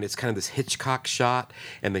 And it's kind of this Hitchcock shot,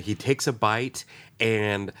 and then he takes a bite,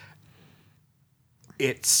 and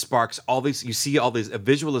it sparks all these. You see all these a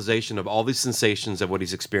visualization of all these sensations of what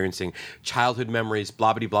he's experiencing, childhood memories,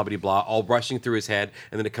 blah blah blah blah blah, all rushing through his head,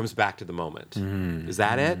 and then it comes back to the moment. Is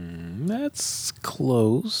that it? That's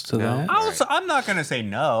close to that. I'm not going to say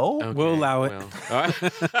no. Okay, We'll allow it. well,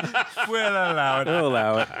 We'll allow it. We'll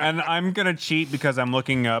allow it. And I'm going to cheat because I'm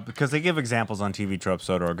looking up, because they give examples on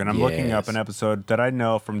tvtropes.org, and I'm looking up Yes. an episode that I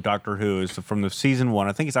know from Doctor Who, is from the season 1.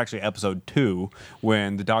 I think it's actually episode 2,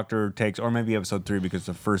 when the Doctor takes, or maybe episode 3, because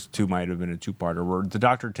the first 2 might have been a 2-parter, where the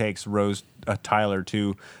Doctor takes Rose Tyler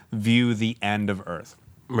to view the end of Earth.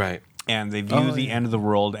 right. And they view the end of the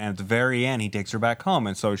world, and at the very end, he takes her back home.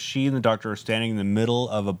 And so she and the Doctor are standing in the middle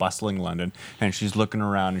of a bustling London, and she's looking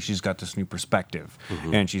around, and she's got this new perspective.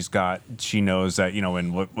 And she knows that,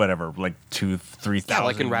 in whatever, like 2,000-3,000 Yeah,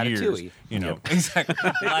 like in years, Ratatouille. exactly,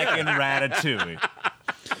 like in Ratatouille.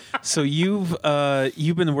 So you've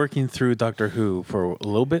been working through Doctor Who for a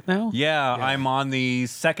little bit now? Yeah, I'm on the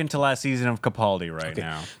second to last season of Capaldi right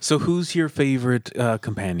now. So who's your favorite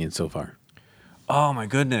companion so far? Oh my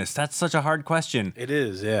goodness, that's such a hard question. It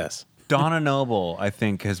is, yes. Donna Noble, I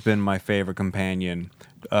think, has been my favorite companion.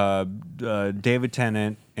 David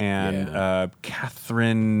Tennant and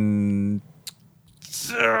Catherine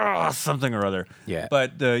something or other. Yeah.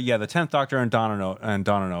 But the 10th Doctor and Donna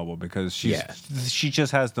Noble, because she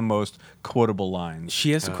just has the most quotable lines.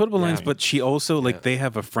 She has the quotable lines, but she also they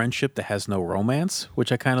have a friendship that has no romance,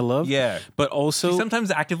 which I kind of love. Yeah. But also She sometimes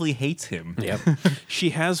actively hates him. Yep.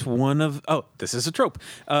 She has one of this is a trope.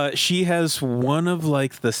 She has one of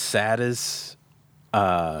the saddest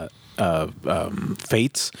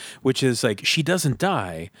fates, which is she doesn't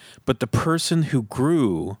die, but the person who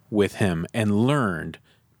grew with him and learned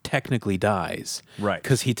technically dies, Right.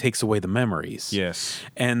 Because he takes away the memories. Yes.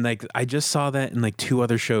 And I just saw that in 2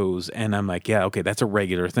 other shows, and I'm yeah, okay, that's a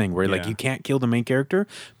regular thing where Yeah. you can't kill the main character,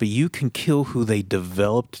 but you can kill who they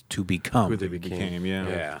developed to become. Who they became. Yeah.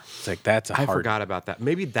 Yeah, it's that's a I hard. forgot about that.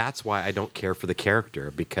 Maybe that's why I don't care for the character,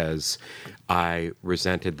 because I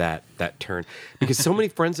resented that turn. Because so many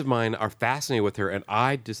friends of mine are fascinated with her, and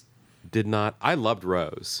I just did not. I loved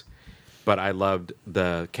Rose, but I loved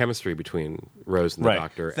the chemistry between Rose and the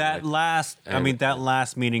Doctor. That last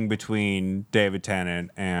meeting between David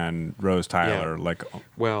Tennant and Rose Tyler,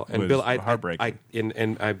 Well, and was Bill, heartbreaking.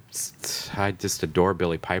 I just adore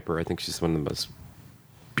Billie Piper. I think she's one of the most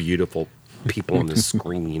beautiful people on the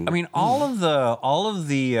screen. I mean, all of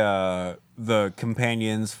the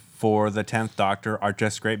companions for the 10th Doctor are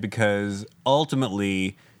just great, because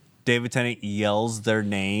ultimately David Tennant yells their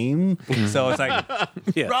name. So it's like,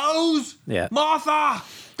 Yeah. Rose, Yeah. Martha,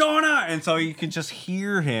 Donna. And so you can just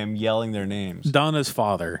hear him yelling their names. Donna's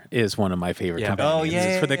father is one of my favorite Yeah. companions. Oh,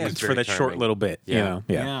 yeah, for the yeah, yeah. for that Very short charming. little bit. Yeah.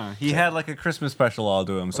 Yeah. He had a Christmas special all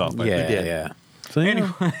to himself. I Yeah. think. Yeah. So,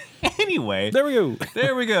 Anyway. there we go.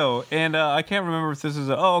 There we go. And I can't remember if this is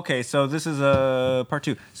so this is a part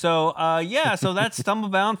 2. So so that's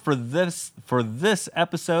Stumblebound for this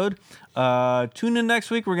episode. Tune in next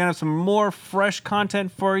week. We're gonna have some more fresh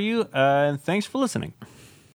content for you. And thanks for listening.